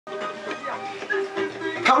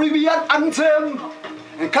Caribbean anthem,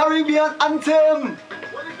 Caribbean anthem.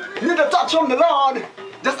 You need a touch from the Lord.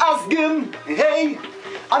 Just ask him, hey,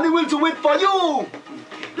 and he will do it for you.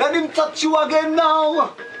 Let him touch you again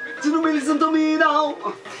now. Listen to me now.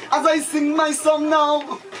 As I sing my song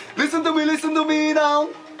now. Listen to me now.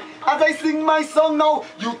 As I sing my song now.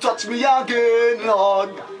 You touch me again,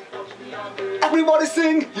 Lord. Everybody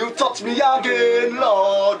sing, you touch me again,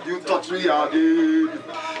 Lord. You touch me again.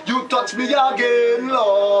 You touch me again,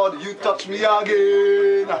 Lord. You touch me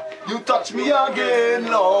again. You touch me again,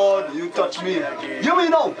 Lord. You touch me again. You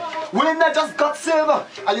know, when I just got saved,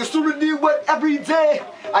 I used to read the word every day.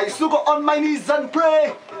 I used to go on my knees and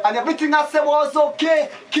pray. And everything I said was okay,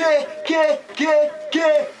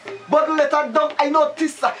 But later down I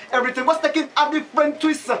noticed everything was taking a different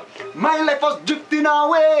twist. My life was drifting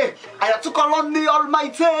away. I had to call on the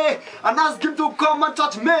Almighty and ask him to come and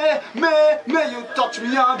touch me. May you touch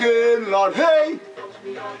me again, Lord. Hey,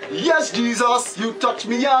 yes, Jesus, you touch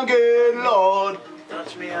me again, Lord.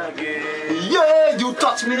 Touch me again. Yeah, you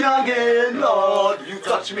touch me again, Lord. You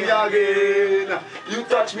touch me again. You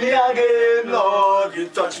touch me again, Lord. You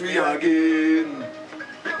touch me again.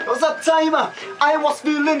 There was a time I was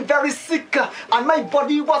feeling very sick and my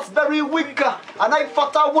body was very weak and I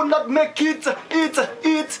thought I would not make it.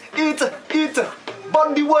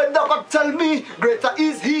 But the word of God tell me, greater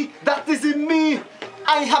is he that is in me.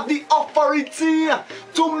 I have the authority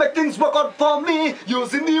to make things work out for me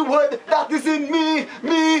using the word that is in me.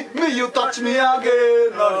 You touch me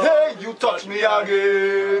again, Lord. Hey, you touch me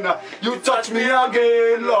again. You touch me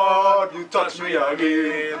again, Lord. You touch me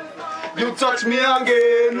again. You touch me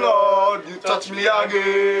again, Lord. You touch me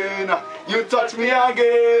again. You touch me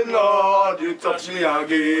again, Lord. You touch me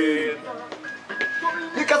again.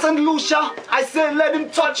 Because in Lucia, I say let him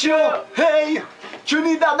touch you. Hey,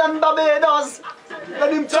 Trinidad and Barbados,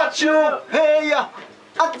 let him touch you. Hey,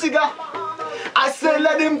 Antigua, I say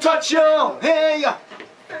let him touch you. Hey,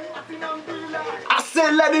 I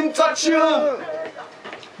say let him touch you.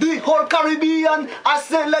 The whole Caribbean, I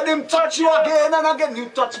say let him touch you again and again. You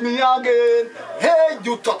touch me again. Hey,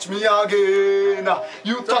 you touch me again.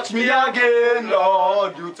 You touch me again,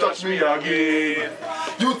 Lord. You touch me again.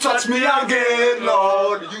 You touch me again,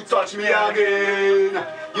 Lord. You touch me again.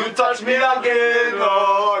 You touch me again,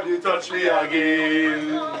 Lord. You touch me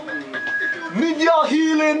again. Need your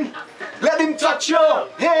healing? Let him touch you.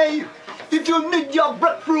 Hey, if you need your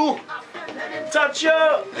breakthrough, touch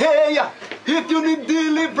you. Hey, if you need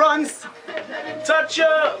deliverance, touch you.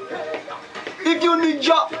 If you need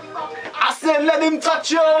your, I say let him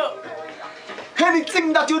touch you.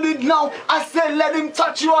 Anything that you need now, I say let him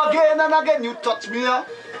touch you again and again. You touch me,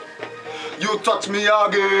 you touch me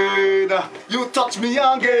again. You touch me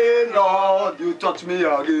again, Lord. You touch me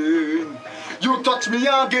again. You touch me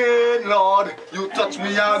again, Lord. You touch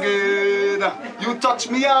me again. You touch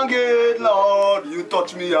me again, Lord. You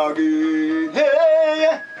touch me again.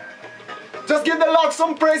 Hey, just give the Lord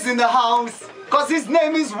some praise in the house, cause his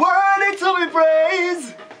name is worthy to be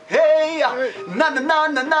praised. Hey, na.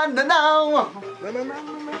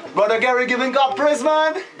 Brother Gary giving God praise,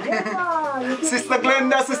 man. Yeah, Sister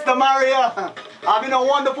Glenda, Sister Maria, having a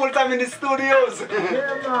wonderful time in the studios.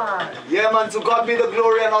 Yeah, man, to God be the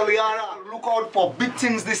glory and all the honor. Look out for big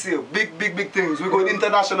things this year, big things. We're going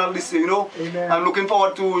international this year, you know. Amen. I'm looking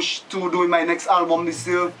forward to doing my next album this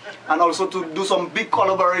year, and also to do some big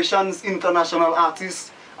collaborations, international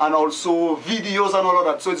artists, and also videos and all of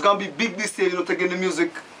that. So it's gonna be big this year, you know, taking the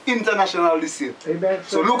music international this year. Amen.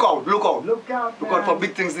 So look out. Look out, Look out for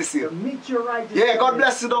big things this year. To meet your right. Yeah, God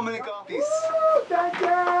bless you, Dominica. Peace. Woo, thank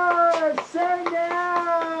you,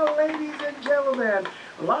 Sernel, ladies and gentlemen.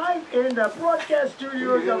 Live in the broadcast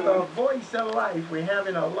studios of the Voice of Life. We're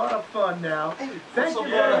having a lot of fun now. Thank you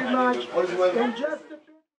very much. In just a